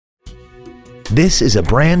This is a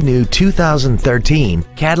brand new 2013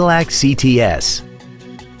 Cadillac CTS.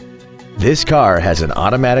 This car has an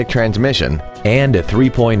automatic transmission and a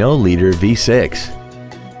 3.0-liter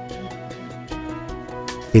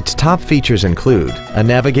V6. Its top features include a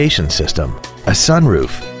navigation system, a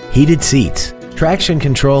sunroof, heated seats, traction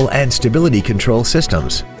control and stability control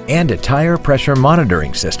systems, and a tire pressure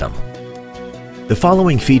monitoring system. The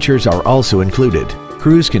following features are also included: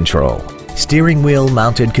 cruise control, steering wheel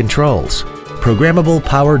mounted controls, programmable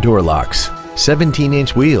power door locks,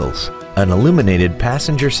 17-inch wheels, an illuminated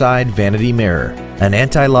passenger side vanity mirror, an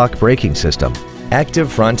anti-lock braking system,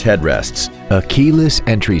 active front headrests, a keyless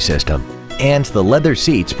entry system, and the leather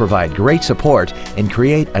seats provide great support and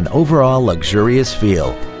create an overall luxurious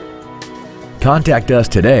feel. Contact us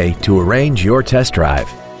today to arrange your test drive.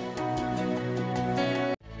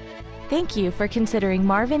 Thank you for considering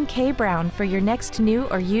Marvin K. Brown for your next new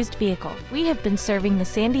or used vehicle. We have been serving the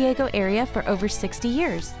San Diego area for over 60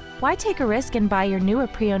 years. Why take a risk and buy your new or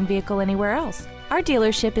pre-owned vehicle anywhere else? Our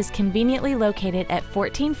dealership is conveniently located at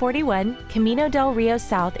 1441 Camino Del Rio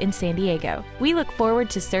South in San Diego. We look forward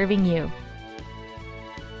to serving you.